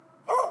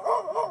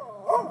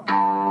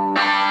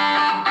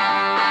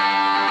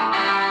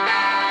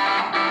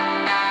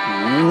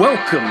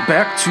Welcome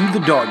back to the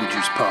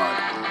DoggyJuice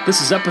Pod.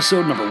 This is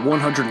episode number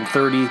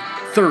 130,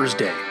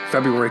 Thursday,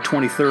 February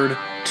 23rd,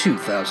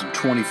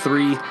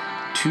 2023,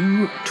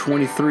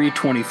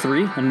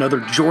 2/23/23,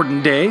 another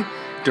Jordan day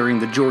during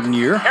the Jordan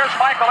year. Here's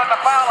Michael at the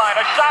foul line,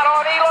 a shot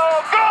on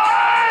Elo,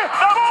 good!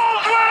 The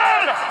Bulls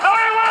win!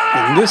 They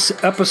win! In this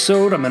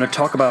episode, I'm going to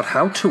talk about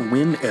how to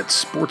win at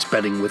sports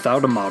betting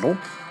without a model,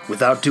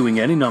 without doing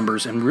any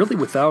numbers, and really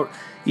without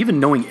even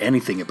knowing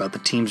anything about the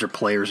teams or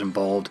players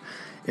involved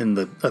in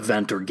the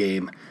event or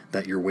game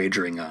that you're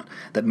wagering on.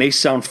 That may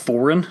sound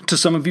foreign to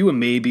some of you and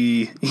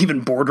maybe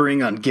even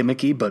bordering on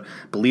gimmicky, but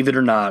believe it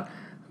or not,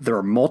 there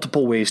are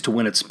multiple ways to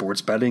win at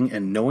sports betting,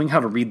 and knowing how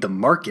to read the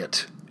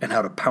market and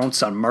how to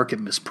pounce on market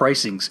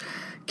mispricings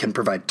can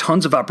provide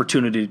tons of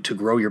opportunity to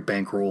grow your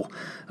bankroll.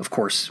 Of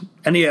course,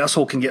 any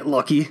asshole can get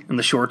lucky in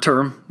the short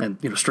term and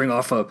string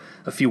off a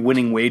few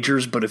winning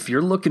wagers, but if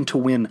you're looking to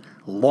win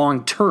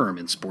long term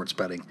in sports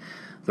betting,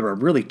 there are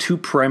really two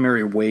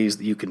primary ways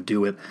that you can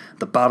do it,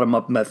 the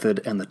bottom-up method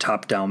and the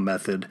top-down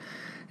method.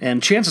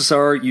 And chances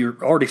are you're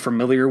already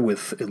familiar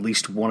with at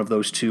least one of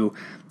those two,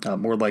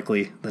 more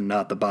likely than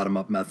not the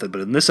bottom-up method.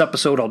 But in this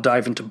episode, I'll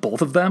dive into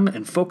both of them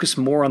and focus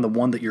more on the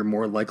one that you're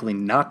more likely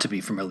not to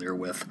be familiar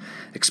with,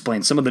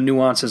 explain some of the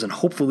nuances, and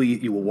hopefully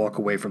you will walk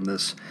away from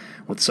this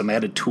with some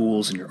added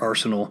tools in your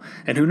arsenal,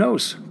 and who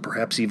knows,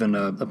 perhaps even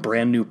a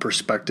brand new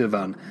perspective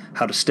on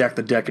how to stack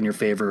the deck in your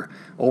favor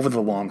over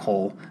the long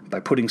haul by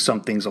putting some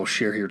things I'll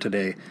share here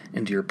today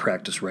into your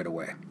practice right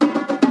away.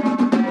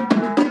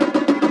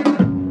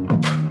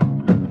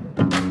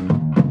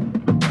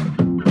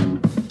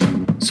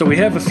 So we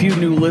have a few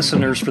new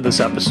listeners for this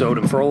episode,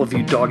 and for all of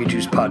you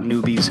DoggyJuice Pod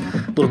newbies,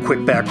 a little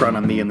quick background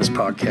on me and this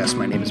podcast.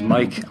 My name is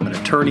Mike. I'm an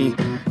attorney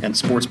and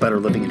sports bettor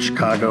living in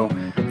Chicago.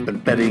 I've been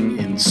betting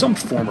in some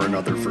form or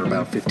another for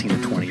about 15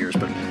 or 20 years,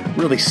 but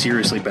really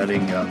seriously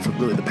betting for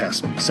really the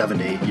past 7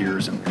 to 8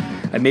 years. And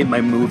I made my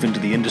move into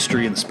the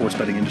industry, in the sports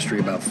betting industry,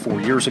 about 4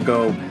 years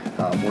ago.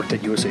 Worked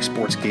at USA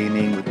Sports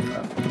Gaming with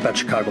Bet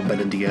Chicago, Bet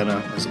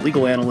Indiana as a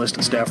legal analyst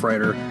and staff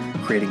writer,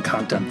 creating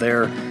content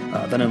there.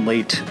 Then in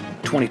late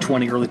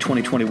 2020, early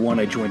 2021,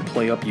 I joined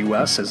PlayUp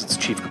US as its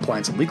Chief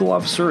Compliance and Legal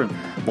Officer and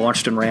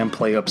launched and ran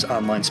PlayUp's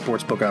online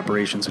sportsbook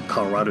operations in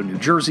Colorado, New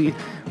Jersey.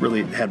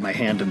 Really had my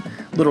hand in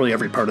literally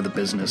every part of the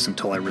business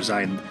until I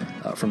resigned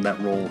from that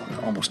role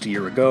almost a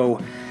year ago.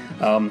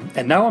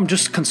 And now I'm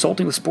just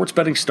consulting with sports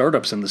betting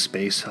startups in the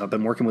space. I've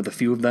been working with a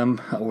few of them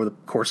over the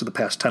course of the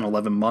past 10,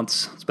 11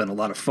 months. It's been a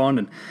lot of fun.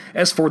 And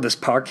as for this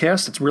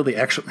podcast,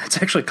 it's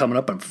actually coming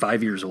up. I'm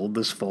 5 years old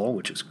this fall,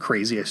 which is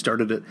crazy. I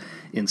started it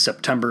in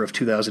September of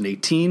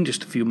 2018,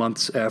 just a few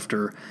months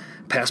after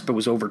PASPA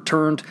was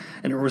overturned.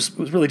 And it was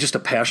really just a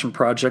passion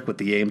project with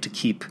the aim to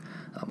keep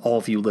all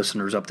of you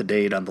listeners up to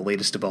date on the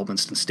latest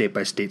developments in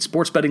state-by-state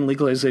sports betting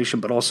legalization,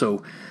 but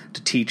also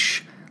to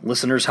teach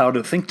listeners how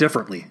to think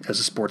differently as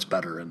a sports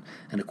bettor and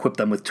equip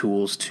them with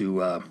tools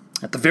to,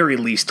 at the very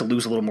least, to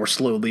lose a little more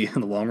slowly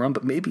in the long run,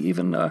 but maybe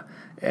even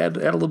add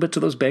a little bit to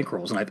those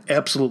bankrolls. And I've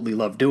absolutely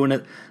loved doing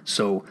it.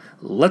 So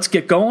let's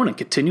get going and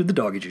continue the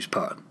DoggyJuice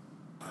Pod.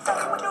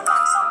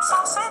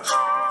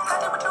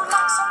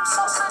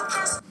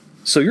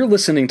 So you're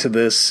listening to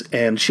this,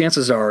 and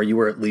chances are you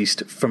are at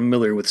least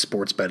familiar with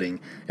sports betting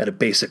at a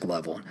basic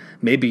level.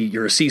 Maybe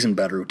you're a seasoned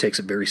bettor who takes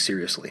it very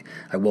seriously.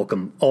 I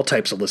welcome all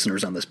types of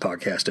listeners on this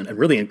podcast and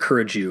really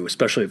encourage you,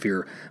 especially if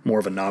you're more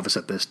of a novice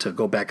at this, to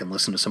go back and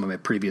listen to some of my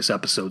previous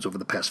episodes over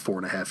the past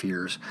 4.5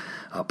 years.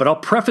 But I'll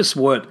preface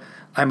what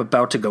I'm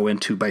about to go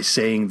into by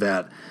saying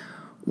that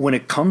when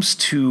it comes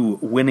to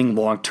winning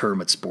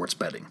long-term at sports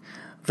betting,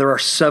 there are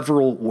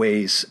several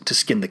ways to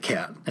skin the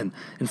cat. And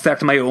in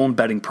fact, my own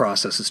betting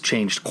process has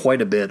changed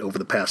quite a bit over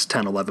the past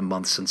 10, 11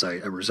 months since I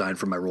resigned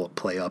from my role at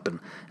PlayUp and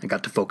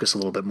got to focus a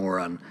little bit more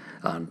on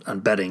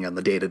betting on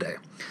the day-to-day.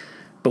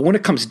 But when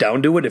it comes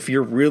down to it, if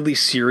you're really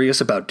serious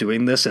about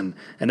doing this and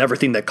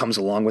everything that comes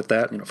along with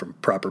that, from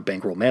proper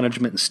bankroll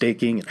management and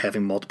staking and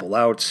having multiple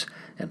outs,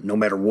 and no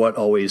matter what,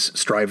 always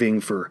striving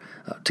for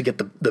to get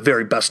the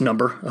very best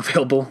number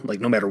available,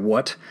 like no matter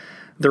what,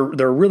 There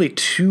are really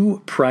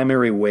two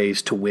primary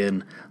ways to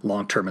win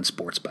long-term in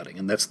sports betting,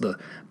 and that's the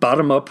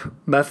bottom-up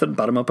method,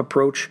 bottom-up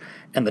approach,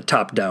 and the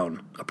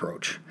top-down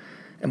approach.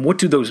 And what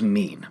do those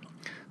mean?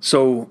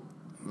 So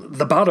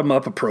the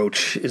bottom-up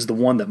approach is the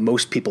one that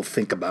most people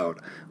think about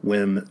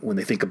when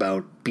they think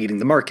about beating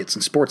the markets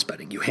in sports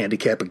betting. You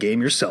handicap a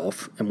game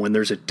yourself, and when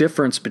there's a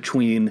difference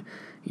between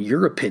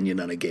your opinion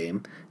on a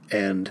game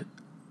and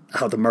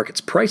how the market's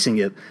pricing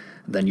it,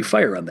 then you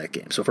fire on that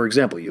game. So, for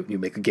example, you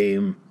make a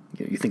game.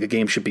 You think a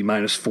game should be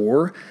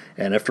 -4,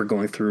 and after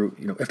going through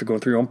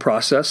your own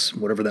process,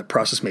 whatever that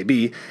process may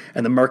be,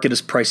 and the market is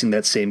pricing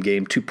that same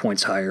game 2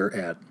 points higher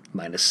at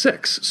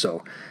 -6.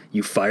 So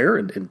you fire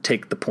and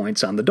take the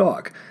points on the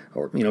dog.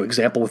 Or,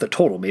 example with a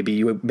total. Maybe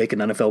you make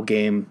an NFL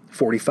game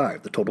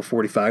 45. The total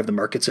 45, the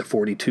market's at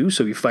 42,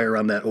 so you fire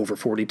on that over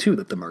 42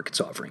 that the market's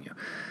offering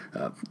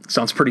you.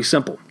 Sounds pretty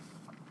simple.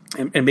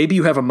 And maybe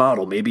you have a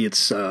model. Maybe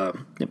it's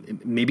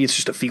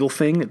just a feel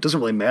thing. It doesn't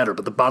really matter.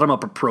 But the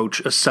bottom-up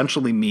approach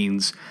essentially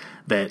means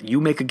that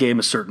you make a game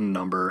a certain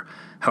number,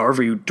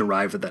 however you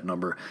derive at that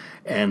number,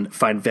 and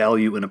find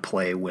value in a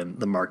play when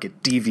the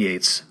market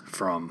deviates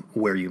from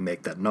where you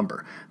make that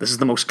number. This is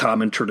the most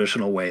common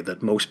traditional way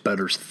that most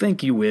bettors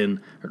think you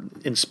win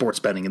in sports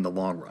betting in the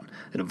long run.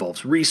 It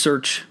involves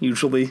research,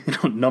 usually,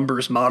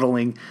 numbers,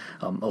 modeling.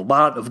 A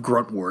lot of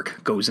grunt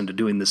work goes into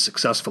doing this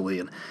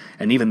successfully,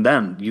 and even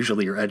then,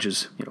 usually your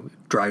edges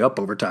dry up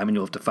over time, and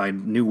you'll have to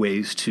find new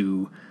ways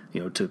to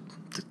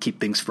keep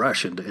things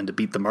fresh and to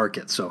beat the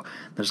market. So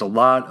there's a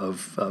lot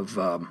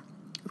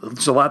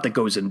there's a lot that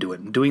goes into it,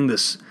 and doing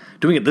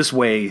it this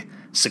way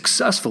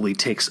successfully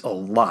takes a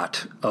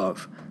lot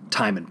of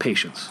time and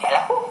patience.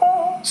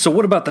 So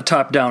what about the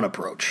top-down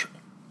approach?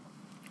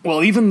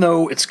 Well, even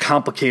though it's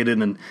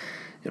complicated and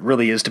it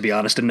really is, to be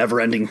honest, a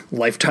never-ending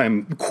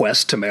lifetime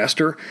quest to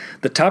master,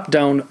 the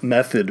top-down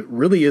method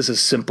really is as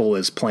simple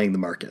as playing the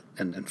market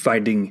and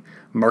finding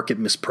market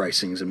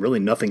mispricings and really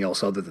nothing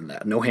else other than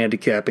that. No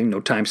handicapping,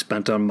 no time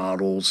spent on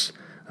models,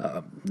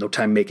 no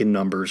time making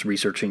numbers,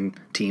 researching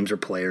teams or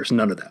players,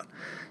 none of that.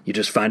 You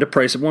just find a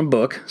price at one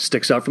book,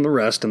 sticks out from the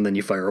rest, and then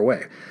you fire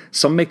away.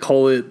 Some may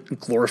call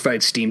it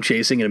glorified steam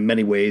chasing, and in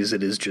many ways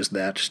it is just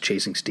that, just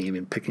chasing steam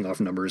and picking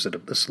off numbers at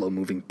a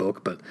slow-moving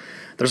book. But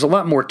there's a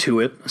lot more to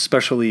it,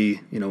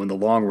 especially in the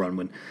long run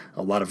when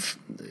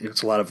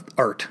it's a lot of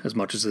art as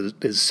much as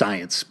it is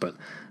science, but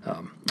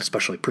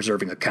especially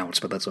preserving accounts.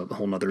 But that's a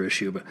whole other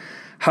issue. But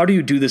how do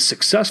you do this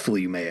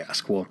successfully, you may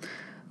ask? Well,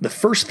 the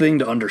first thing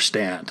to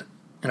understand,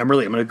 and I'm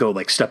going to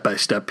go step by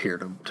step here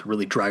to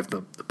really drive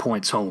the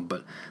points home.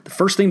 But the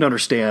first thing to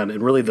understand,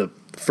 and really the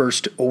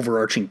first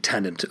overarching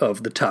tenet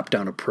of the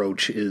top-down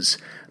approach, is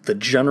the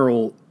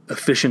general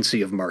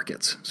efficiency of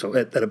markets. So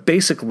at a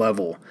basic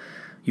level,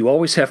 you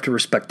always have to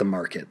respect the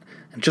market.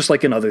 And just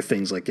like in other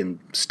things, like in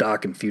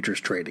stock and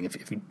futures trading,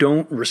 if you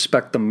don't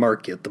respect the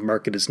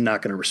market is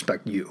not going to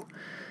respect you.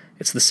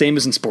 It's the same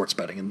as in sports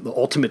betting. And the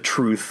ultimate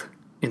truth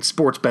in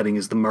sports betting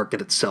is the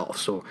market itself.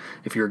 So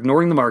if you're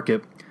ignoring the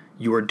market,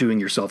 you are doing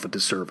yourself a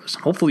disservice.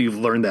 Hopefully you've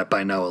learned that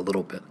by now a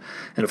little bit.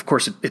 And of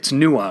course, it's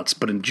nuanced,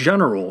 but in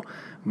general,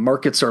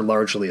 markets are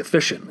largely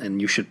efficient,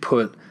 and you should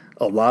put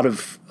a lot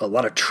of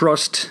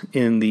trust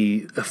in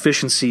the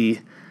efficiency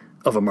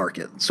of a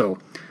market. So,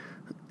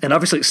 and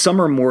obviously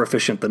some are more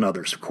efficient than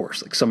others, of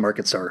course. Like some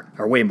markets are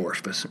way more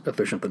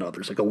efficient than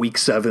others. Like a Week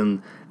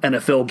 7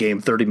 NFL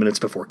game 30 minutes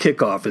before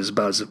kickoff is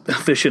about as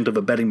efficient of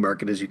a betting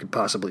market as you could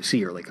possibly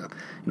see, or like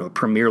a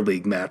Premier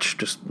League match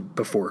just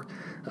before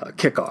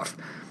kickoff.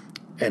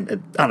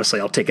 And honestly,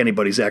 I'll take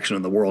anybody's action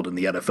in the world in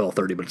the NFL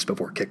 30 minutes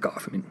before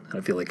kickoff. I mean,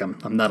 I feel like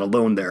I'm not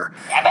alone there.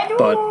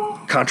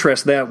 But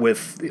contrast that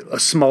with a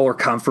smaller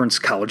conference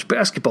college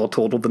basketball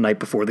total the night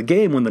before the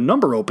game when the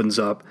number opens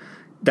up.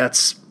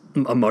 That's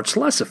a much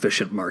less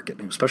efficient market,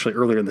 especially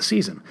earlier in the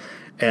season.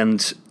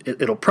 And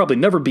it'll probably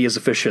never be as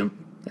efficient,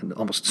 and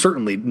almost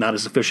certainly not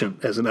as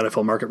efficient as an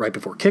NFL market right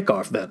before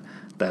kickoff, that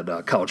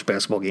college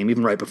basketball game,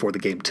 even right before the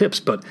game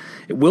tips. But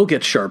it will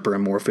get sharper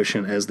and more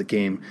efficient as the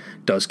game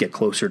does get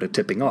closer to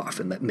tipping off,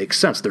 and that makes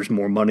sense. There's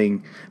more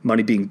money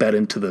being bet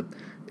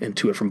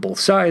into it from both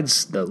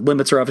sides. The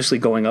limits are obviously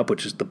going up,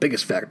 which is the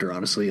biggest factor,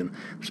 honestly, and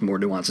there's more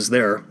nuances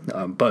there.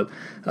 But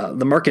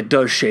the market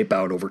does shape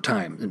out over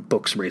time, and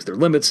books raise their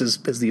limits as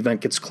the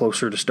event gets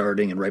closer to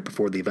starting and right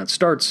before the event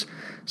starts.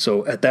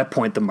 So at that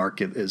point, the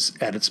market is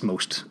at its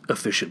most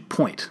efficient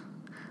point.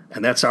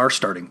 And that's our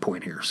starting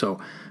point here. So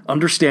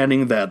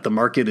understanding that the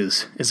market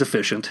is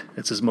efficient,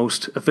 it's as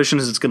most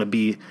efficient as it's going to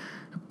be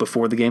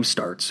before the game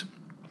starts.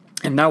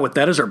 And now with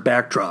that as our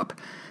backdrop,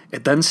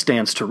 it then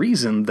stands to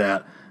reason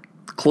that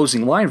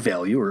closing line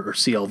value, or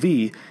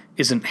CLV,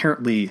 is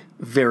inherently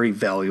very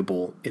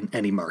valuable in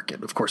any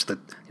market. Of course,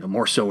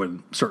 more so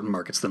in certain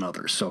markets than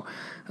others. So,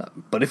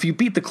 but if you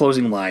beat the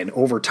closing line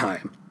over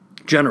time,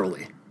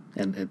 generally,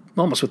 and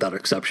almost without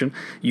exception,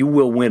 you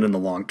will win in the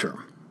long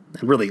term.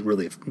 And really,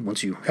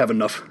 once you have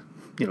enough,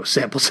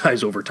 sample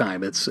size over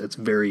time, it's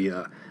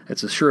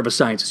as sure of a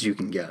science as you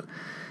can get.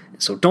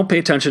 So don't pay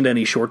attention to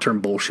any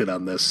short-term bullshit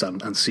on this on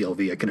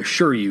CLV. I can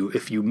assure you,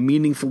 if you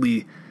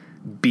meaningfully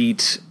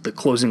beat the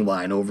closing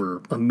line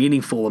over a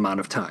meaningful amount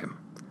of time,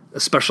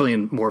 especially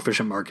in more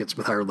efficient markets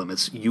with higher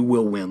limits, you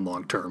will win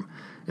long-term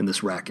in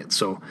this racket.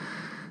 So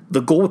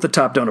the goal with the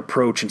top-down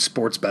approach in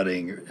sports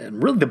betting,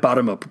 and really the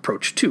bottom-up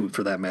approach too,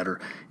 for that matter,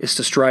 is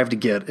to strive to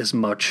get as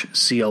much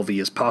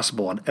CLV as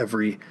possible on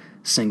every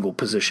single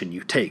position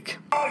you take.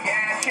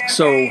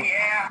 So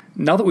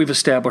now that we've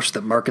established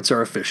that markets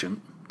are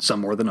efficient,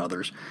 some more than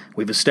others,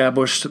 we've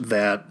established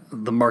that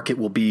the market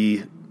will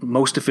be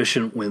most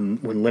efficient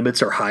when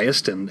limits are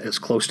highest and as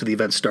close to the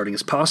event starting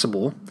as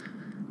possible.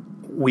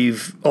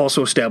 We've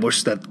also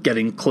established that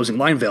getting closing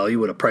line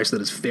value at a price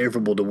that is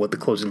favorable to what the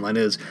closing line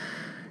is,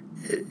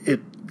 it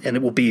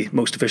will be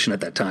most efficient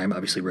at that time,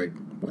 obviously, right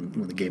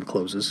when the game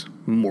closes,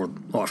 more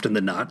often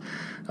than not.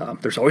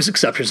 There's always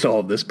exceptions to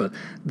all of this, but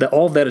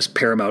all of that is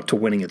paramount to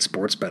winning at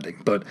sports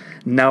betting. But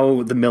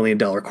now the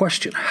million-dollar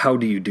question, how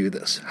do you do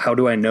this? How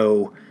do I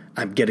know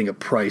I'm getting a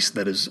price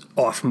that is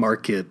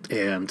off-market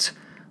and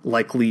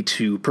likely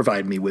to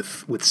provide me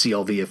with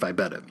CLV if I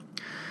bet it?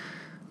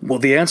 Well,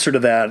 the answer to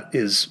that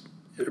is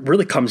it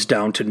really comes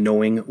down to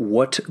knowing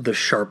what the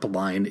sharp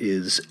line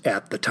is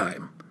at the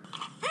time.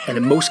 And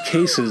in most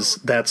cases,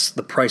 that's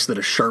the price that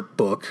a sharp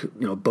book,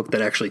 a book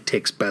that actually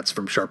takes bets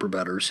from sharper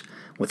bettors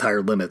with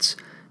higher limits,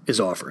 is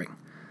offering.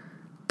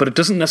 But it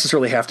doesn't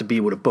necessarily have to be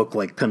what a book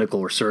like Pinnacle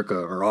or Circa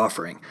are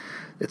offering.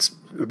 It's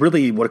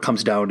really what it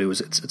comes down to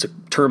is it's a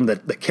term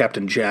that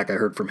Captain Jack, I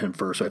heard from him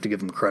first, so I have to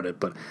give him credit.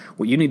 But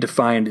what you need to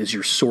find is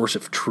your source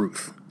of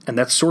truth. And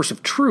that source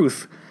of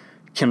truth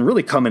can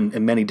really come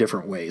in many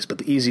different ways. But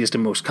the easiest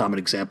and most common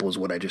example is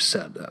what I just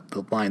said,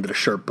 the line that a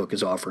sharp book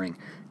is offering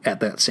at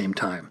that same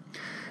time.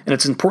 And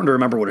it's important to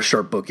remember what a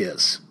sharp book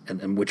is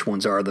and which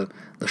ones are the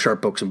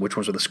sharp books and which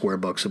ones are the square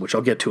books, which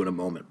I'll get to in a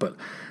moment. But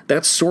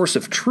that source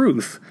of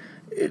truth,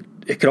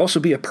 it could also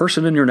be a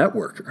person in your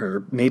network,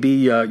 or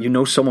maybe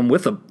someone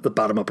with the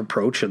bottom-up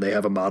approach and they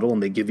have a model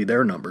and they give you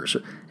their numbers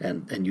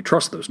and you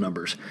trust those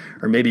numbers.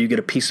 Or maybe you get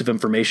a piece of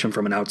information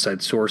from an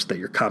outside source that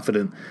you're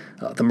confident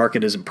the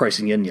market isn't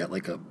pricing in yet,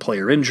 like a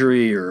player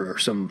injury or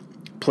some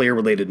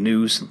player-related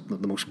news,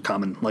 the most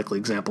common likely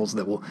examples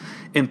that will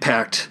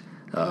impact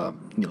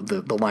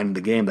the line of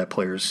the game, that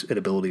player's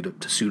inability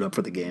to suit up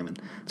for the game,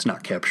 and it's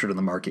not captured in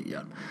the market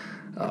yet.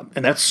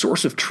 And that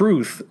source of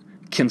truth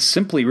can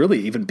simply really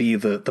even be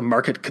the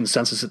market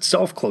consensus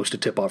itself close to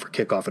tip-off or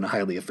kickoff in a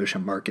highly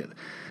efficient market.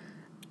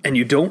 And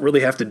you don't really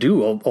have to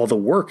do all the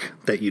work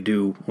that you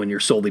do when you're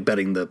solely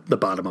betting the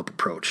bottom-up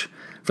approach.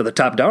 For the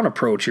top-down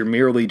approach, you're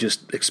merely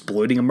just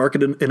exploiting a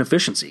market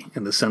inefficiency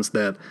in the sense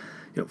that,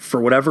 for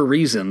whatever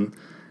reason,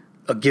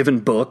 a given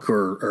book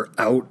or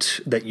out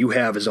that you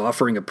have is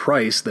offering a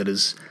price that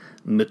is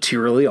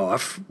materially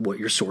off what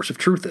your source of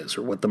truth is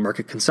or what the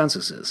market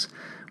consensus is,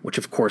 which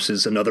of course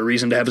is another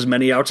reason to have as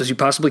many outs as you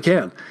possibly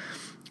can.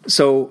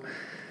 So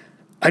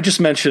I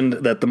just mentioned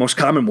that the most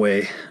common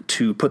way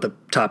to put the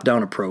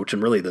top-down approach,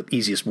 and really the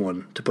easiest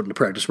one to put into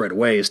practice right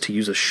away, is to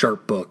use a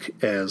sharp book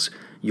as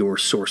your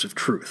source of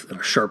truth. And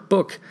a sharp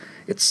book,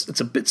 it's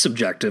a bit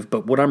subjective,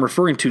 but what I'm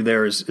referring to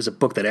there is a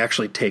book that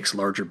actually takes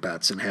larger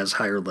bets and has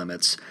higher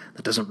limits,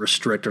 that doesn't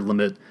restrict or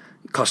limit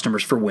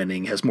customers for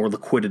winning, has more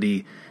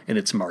liquidity in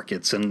its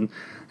markets. And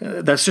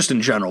that's just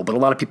in general, but a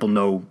lot of people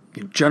know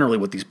generally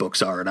what these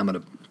books are, and I'm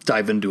going to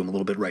dive into them a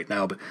little bit right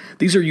now. But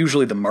these are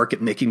usually the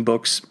market-making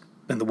books,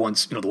 and the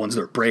ones that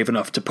are brave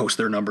enough to post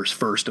their numbers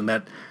first, and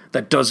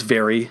that does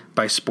vary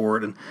by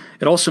sport. And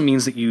it also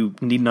means that you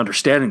need an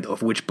understanding, though,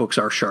 of which books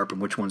are sharp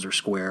and which ones are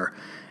square.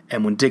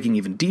 And when digging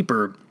even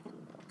deeper,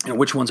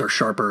 which ones are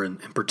sharper in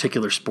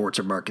particular sports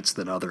or markets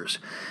than others.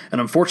 And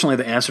unfortunately,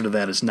 the answer to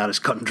that is not as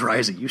cut and dry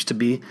as it used to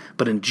be.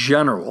 But in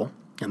general,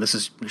 and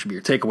this should be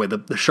your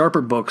takeaway, the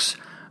sharper books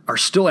are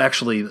still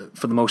actually,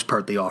 for the most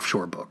part, the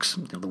offshore books,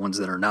 the ones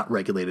that are not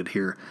regulated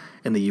here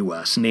in the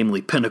U.S.,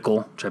 namely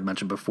Pinnacle, which I've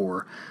mentioned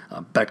before,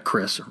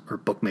 BetCris or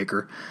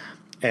Bookmaker.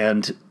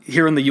 And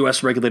here in the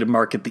U.S. regulated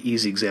market, the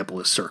easy example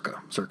is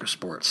Circa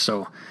Sports.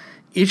 So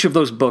each of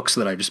those books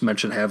that I just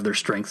mentioned have their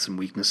strengths and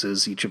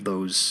weaknesses. Each of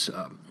those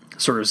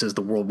serves as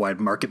the worldwide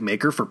market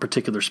maker for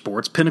particular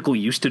sports. Pinnacle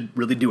used to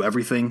really do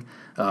everything.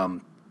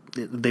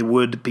 They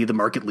would be the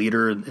market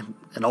leader,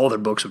 and all their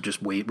books would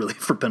just wait really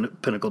for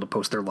Pinnacle to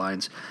post their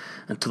lines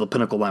until the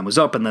Pinnacle line was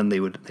up, and then they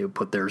would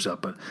put theirs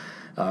up.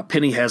 But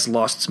Penny has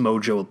lost its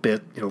mojo a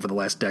bit over the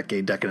last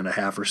decade and a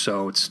half or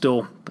so. It's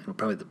still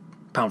probably the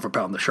pound for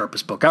pound the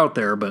sharpest book out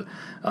there, but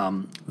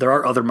there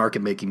are other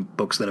market making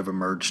books that have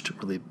emerged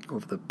really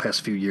over the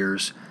past few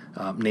years,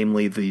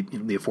 namely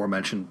the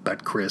aforementioned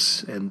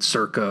BetCris and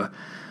Circa,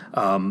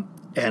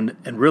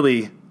 and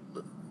really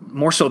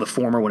more so the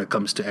former when it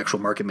comes to actual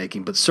market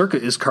making, but Circa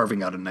is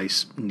carving out a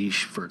nice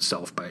niche for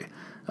itself by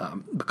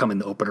becoming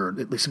the opener,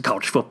 at least in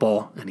college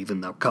football and even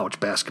now college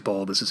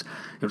basketball. This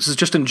is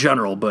just in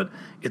general, but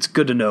it's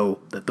good to know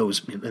that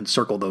those, and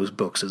circle those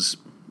books as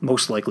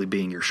most likely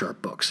being your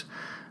sharp books.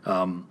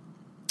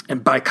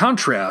 And by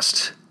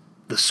contrast,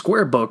 the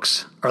square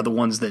books are the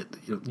ones that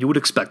you would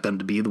expect them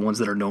to be, the ones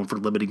that are known for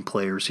limiting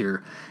players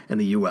here in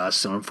the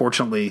U.S. And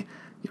unfortunately,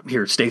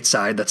 here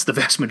stateside, that's the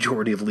vast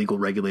majority of legal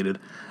regulated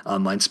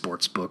online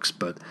sports books.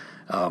 But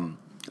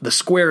the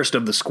squarest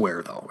of the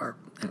square, though, are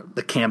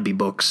the Canby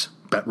books,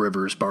 Bet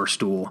Rivers,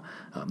 Barstool.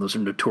 Those are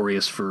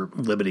notorious for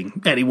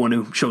limiting anyone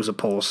who shows a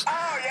pulse.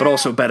 But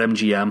also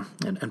BetMGM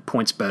and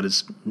PointsBet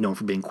is known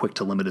for being quick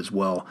to limit as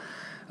well.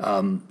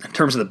 In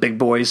terms of the big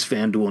boys,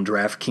 FanDuel and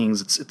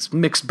DraftKings, it's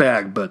mixed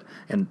bag, but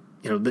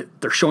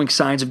they're showing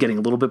signs of getting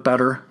a little bit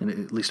better, and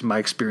at least in my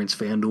experience,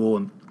 FanDuel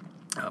and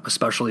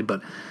especially.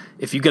 But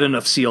if you get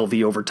enough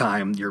CLV over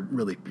time,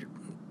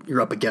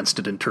 you're up against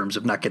it in terms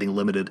of not getting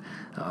limited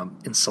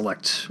in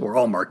select or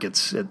all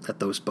markets at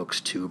those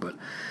books too. But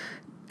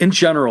in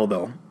general,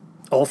 though,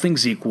 all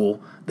things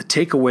equal, the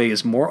takeaway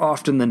is more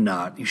often than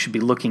not, you should be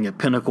looking at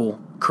Pinnacle,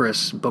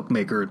 Chris,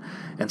 Bookmaker,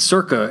 and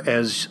Circa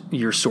as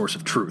your source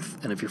of truth.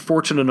 And if you're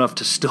fortunate enough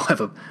to still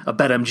have a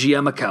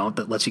BetMGM account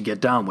that lets you get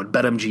down, when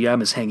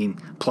BetMGM is hanging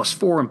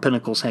 +4 and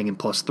Pinnacle's hanging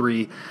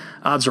 +3,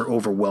 odds are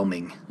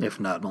overwhelming, if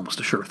not almost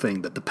a sure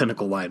thing, that the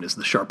Pinnacle line is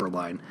the sharper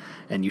line,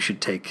 and you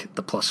should take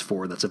the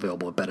 +4 that's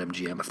available at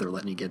BetMGM if they're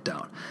letting you get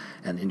down.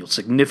 And you'll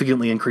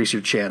significantly increase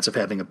your chance of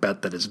having a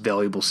bet that is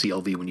valuable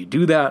CLV when you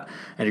do that,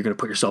 and you're going to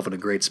put yourself in a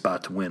great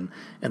spot to win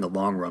in the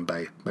long run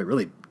by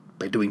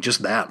doing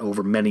just that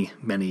over many,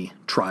 many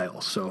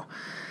trials. So,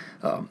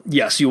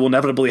 yes, you will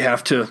inevitably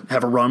have to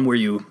have a run where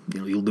you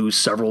lose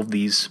several of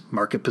these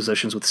market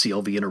positions with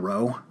CLV in a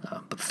row,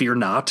 but fear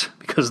not,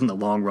 because in the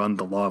long run,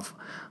 the law of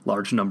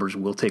large numbers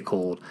will take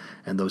hold,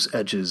 and those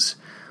edges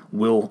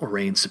will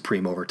reign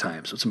supreme over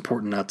time. So it's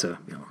important not to,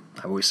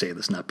 I always say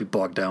this, not be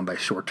bogged down by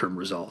short-term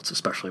results,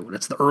 especially when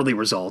it's the early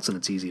results and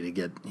it's easy to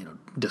get,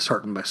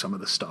 disheartened by some of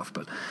this stuff.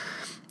 But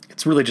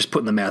it's really just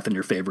putting the math in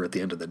your favor at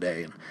the end of the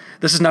day. And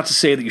this is not to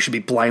say that you should be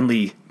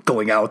blindly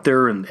going out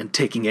there and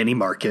taking any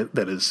market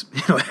that is,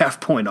 a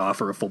half point off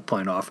or a full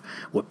point off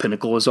what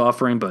Pinnacle is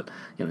offering. But,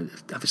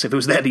 obviously if it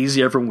was that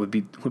easy, everyone would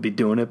be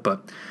doing it.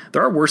 But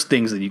there are worse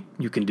things that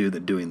you can do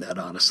than doing that,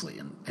 honestly.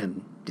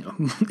 And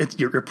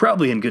you're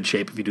probably in good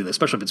shape if you do that,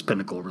 especially if it's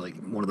Pinnacle or like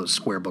one of those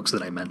square books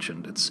that I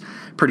mentioned. It's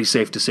pretty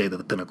safe to say that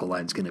the Pinnacle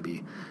line is going to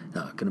be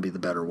the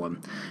better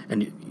one.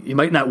 And you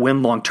might not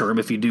win long term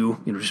if you do,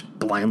 just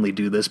blindly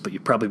do this, but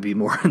you'd probably be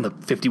more in the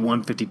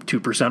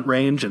 51-52%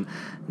 range. And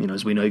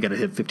as we know, you got to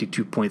hit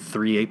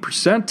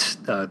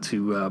 52.38%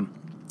 to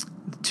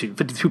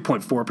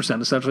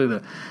 52.4% essentially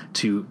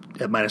to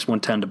at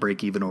 -110 to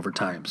break even over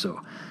time.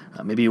 So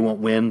maybe you won't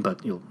win,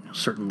 but you'll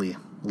certainly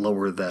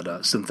lower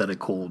that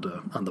synthetic hold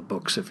on the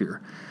books if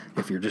you're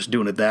just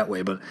doing it that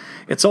way. But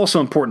it's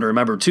also important to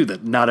remember too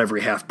that not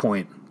every half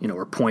point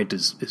or point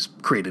is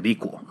created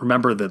equal.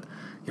 Remember that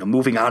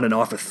moving on and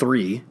off a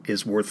 3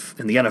 is worth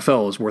in the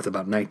NFL is worth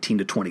about 19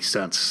 to 20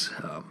 cents,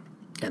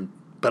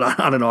 but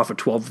on and off a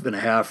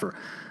 12.5 or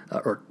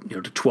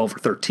to 12 or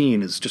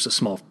 13 is just a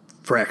small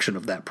fraction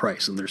of that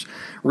price. And there's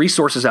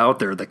resources out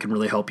there that can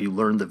really help you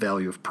learn the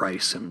value of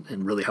price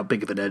and really how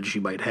big of an edge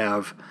you might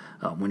have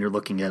when you're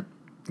looking at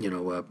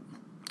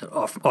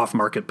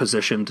off-market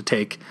position to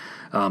take.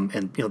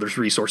 There's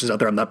resources out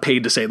there. I'm not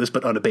paid to say this,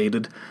 but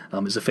Unabated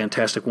is a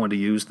fantastic one to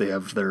use. They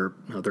have their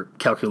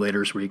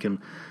calculators where you can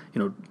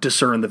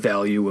discern the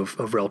value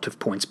of relative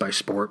points by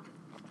sport.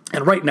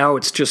 And right now,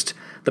 it's just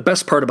the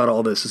best part about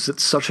all this is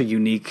it's such a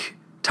unique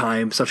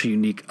time, such a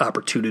unique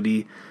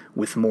opportunity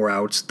with more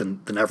outs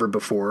than ever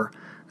before.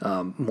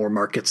 More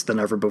markets than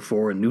ever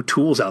before, and new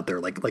tools out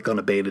there like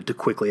Unabated to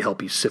quickly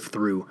help you sift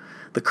through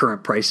the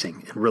current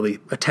pricing and really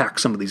attack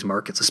some of these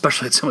markets,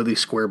 especially at some of these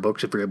square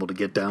books. If you're able to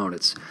get down,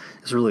 it's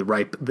really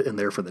ripe in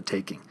there for the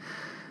taking.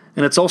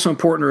 And it's also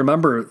important to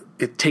remember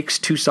it takes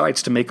two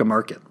sides to make a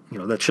market.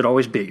 That should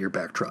always be at your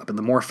backdrop. And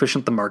the more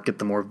efficient the market,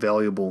 the more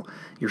valuable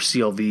your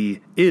CLV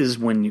is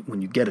when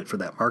you get it for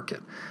that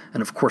market.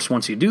 And of course,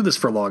 once you do this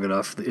for long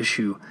enough, the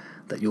issue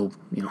that you'll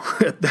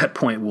at that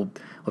point will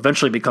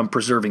eventually become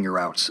preserving your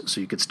outs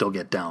so you could still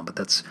get down. But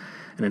that's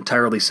an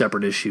entirely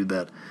separate issue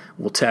that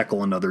we'll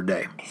tackle another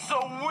day.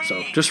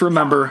 So just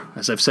remember,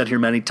 as I've said here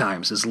many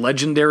times, as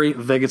legendary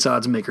Vegas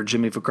odds maker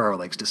Jimmy Ficarra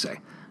likes to say,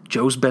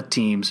 Joe's bet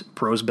teams,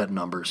 pros bet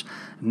numbers.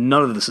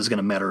 None of this is going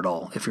to matter at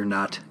all if you're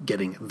not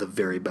getting the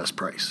very best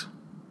price.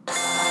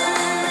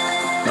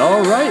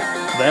 All right,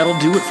 that'll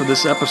do it for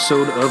this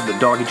episode of the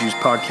DoggyJuice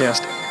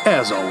podcast.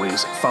 As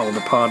always, follow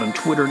the pod on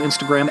Twitter and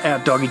Instagram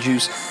at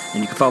DoggyJuice,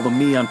 and you can follow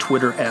me on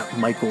Twitter at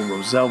Michael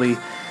Roselli.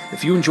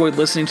 If you enjoyed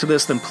listening to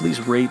this, then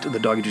please rate the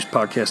DoggyJuice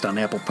podcast on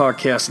Apple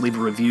Podcasts, leave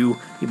a review,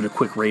 even a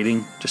quick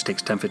rating. Just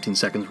takes 10-15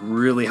 seconds,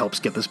 really helps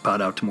get this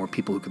pod out to more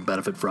people who can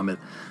benefit from it.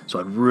 So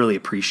I'd really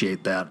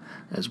appreciate that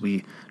as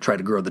we try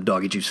to grow the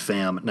DoggyJuice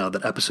fam now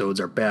that episodes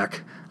are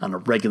back on a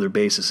regular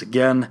basis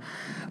again.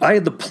 I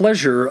had the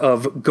pleasure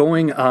of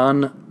going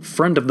on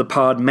friend of the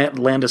pod, Matt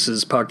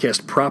Landis's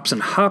podcast, Props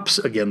and Hops,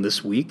 again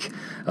this week.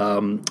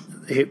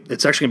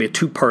 It's actually going to be a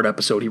two-part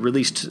episode. He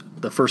released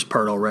the first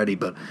part already,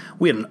 but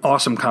we had an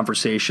awesome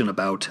conversation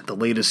about the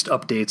latest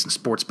updates in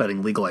sports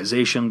betting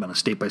legalization on a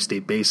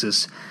state-by-state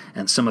basis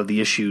and some of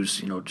the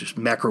issues, just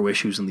macro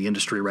issues in the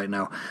industry right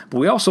now. But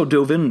we also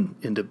dove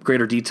into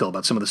greater detail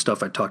about some of the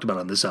stuff I talked about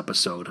on this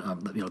episode,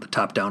 the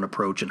top-down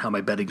approach and how my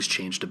betting has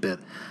changed a bit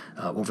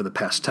over the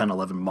past 10,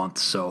 11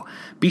 months. So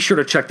be sure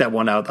to check that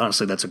one out.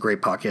 Honestly, that's a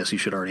great podcast you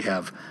should already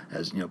have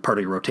as part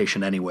of your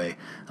rotation anyway.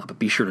 But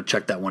be sure to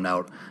check that one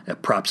out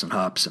at Props and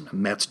Hops, and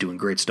Matt's doing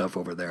great stuff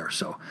over there.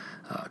 So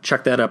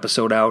check that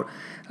episode out.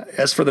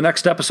 As for the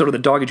next episode of the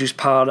DoggyJuice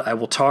pod, I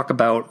will talk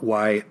about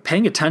why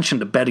paying attention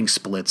to betting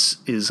splits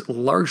is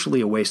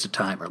largely a waste of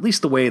time, or at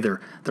least the way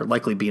they're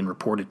likely being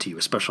reported to you,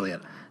 especially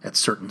at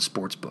certain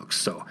sports books.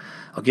 So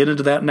I'll get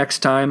into that next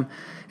time.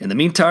 In the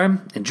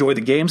meantime, enjoy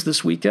the games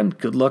this weekend.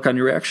 Good luck on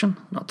your action.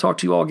 I'll talk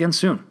to you all again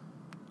soon.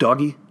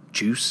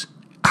 DoggyJuice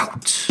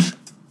out.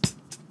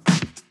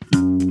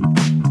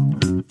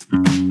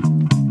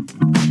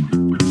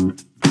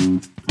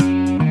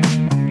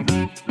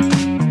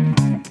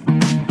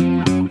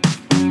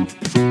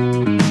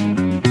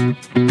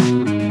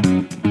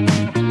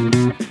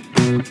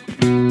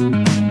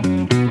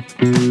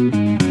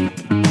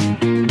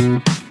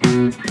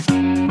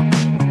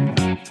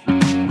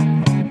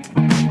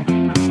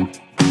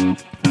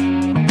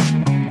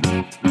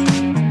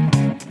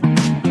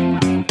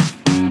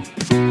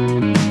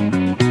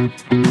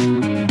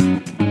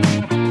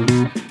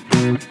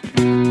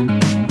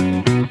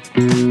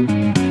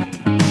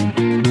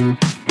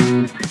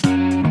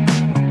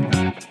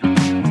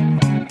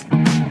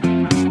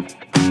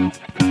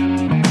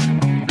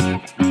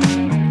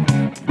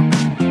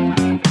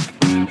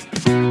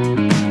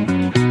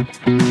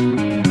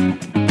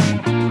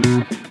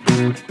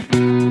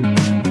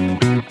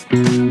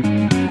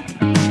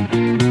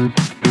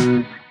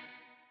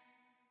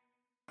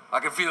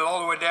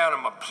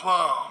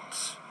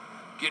 plums,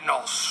 getting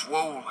all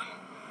swollen.